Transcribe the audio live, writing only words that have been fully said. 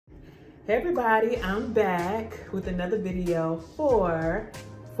Hey everybody, I'm back with another video for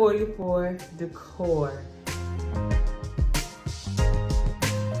 44 Decor.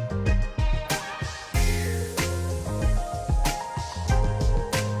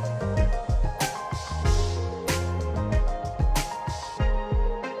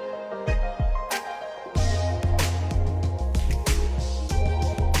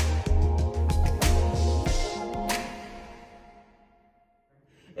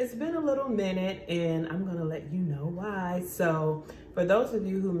 It's been a little minute and I'm gonna let you know why. So for those of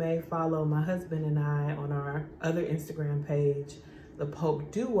you who may follow my husband and I on our other Instagram page, the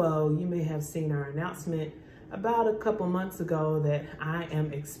Pope Duo, you may have seen our announcement about a couple months ago that I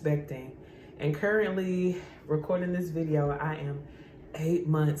am expecting. And currently recording this video, I am 8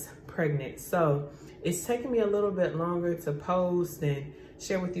 months pregnant. So it's taking me a little bit longer to post and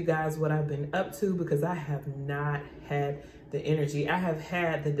share with you guys what I've been up to because I have not had the energy. I have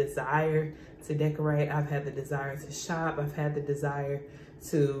had the desire to decorate. I've had the desire to shop. I've had the desire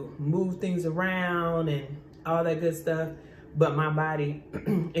to move things around and all that good stuff. But my body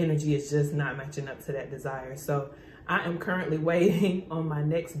energy is just not matching up to that desire. So I am currently waiting on my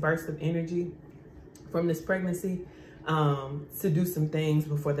next burst of energy from this pregnancy to do some things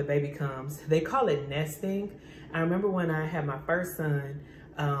before the baby comes. They call it nesting. I remember when I had my first son,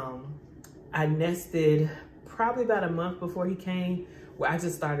 I nested probably about a month before he came, where I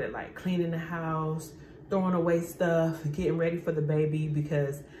just started like cleaning the house, throwing away stuff, getting ready for the baby,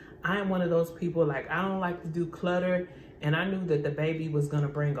 because I am one of those people, like, I don't like to do clutter. And I knew that the baby was gonna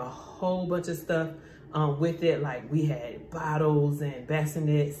bring a whole bunch of stuff with it. Like we had bottles and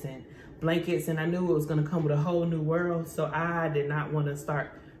bassinets and blankets, and I knew it was gonna come with a whole new world. So I did not wanna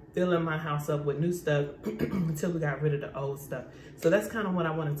start filling my house up with new stuff until we got rid of the old stuff. So that's kind of what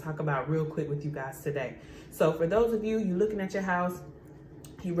I want to talk about real quick with you guys today. So for those of you looking at your house,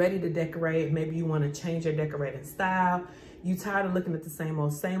 you ready to decorate, maybe you want to change your decorating style, you tired of looking at the same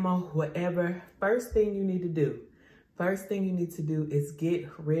old, whatever, first thing you need to do is get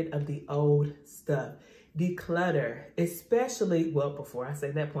rid of the old stuff. Declutter, especially, well, before I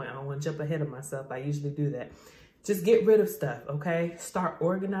say that point, I don't want to jump ahead of myself. I usually do that. Just get rid of stuff, okay? Start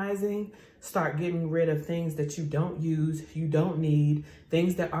organizing, start getting rid of things that you don't use, you don't need,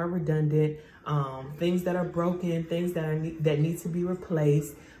 things that are redundant, things that are broken, things that need to be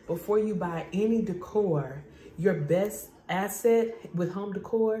replaced. Before you buy any decor, your best asset with home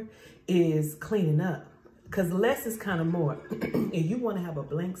decor is cleaning up, because less is kind of more. And you want to have a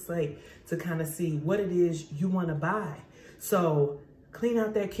blank slate to kind of see what it is you want to buy. So clean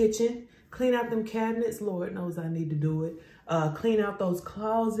out that kitchen. Clean out them cabinets. Lord knows I need to do it. Clean out those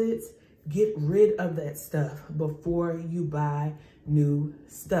closets. Get rid of that stuff before you buy new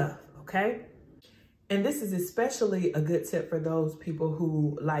stuff, okay? And this is especially a good tip for those people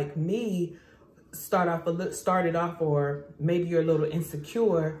who, like me, started off, or maybe you're a little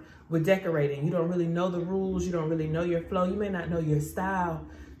insecure with decorating. You don't really know the rules. You don't really know your flow. You may not know your style.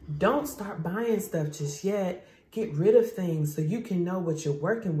 Don't start buying stuff just yet. Get rid of things so you can know what you're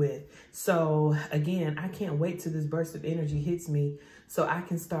working with. So again, I can't wait till this burst of energy hits me so I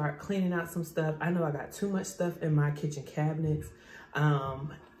can start cleaning out some stuff. I know I got too much stuff in my kitchen cabinets.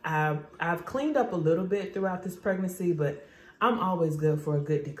 I've cleaned up a little bit throughout this pregnancy, but I'm always good for a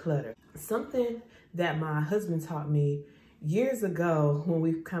good declutter. Something that my husband taught me years ago when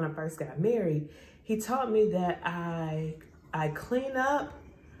we kind of first got married, he taught me that I clean up,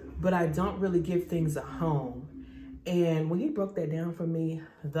 but I don't really give things a home. And when he broke that down for me,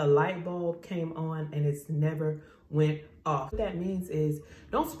 the light bulb came on and it's never went off. What that means is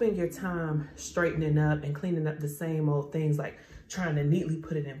don't spend your time straightening up and cleaning up the same old things, like trying to neatly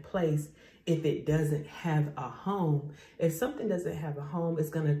put it in place if it doesn't have a home. If something doesn't have a home, it's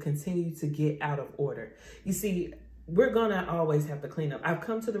gonna continue to get out of order. You see, we're gonna always have to clean up. I've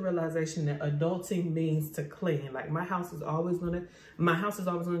come to the realization that adulting means to clean. Like my house is always gonna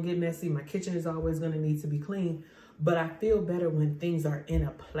get messy. My kitchen is always gonna need to be clean. But I feel better when things are in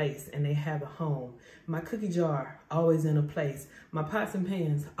a place and they have a home. My cookie jar, always in a place. My pots and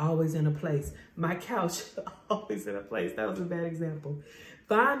pans, always in a place. My couch, always in a place. That was a bad example.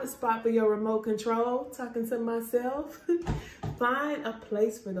 Find a spot for your remote control, talking to myself. Find a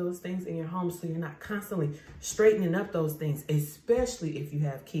place for those things in your home so you're not constantly straightening up those things, especially if you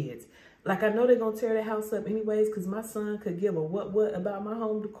have kids. Like, I know they're gonna tear the house up anyways, because my son could give a what about my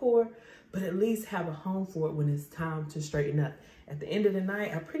home decor, but at least have a home for it when it's time to straighten up. At the end of the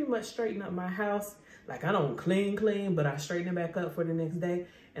night, I pretty much straighten up my house. Like, I don't clean, but I straighten it back up for the next day,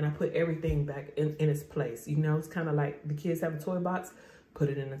 and I put everything back in its place. You know, it's kind of like the kids have a toy box, put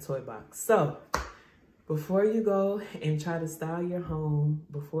it in the toy box. So before you go and try to style your home,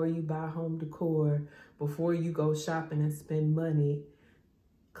 before you buy home decor, before you go shopping and spend money,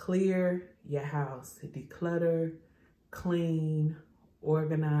 clear your house, declutter, clean,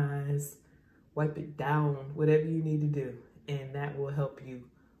 organize, wipe it down, whatever you need to do. And that will help you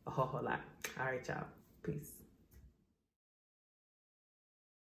a whole lot. All right, y'all. Peace.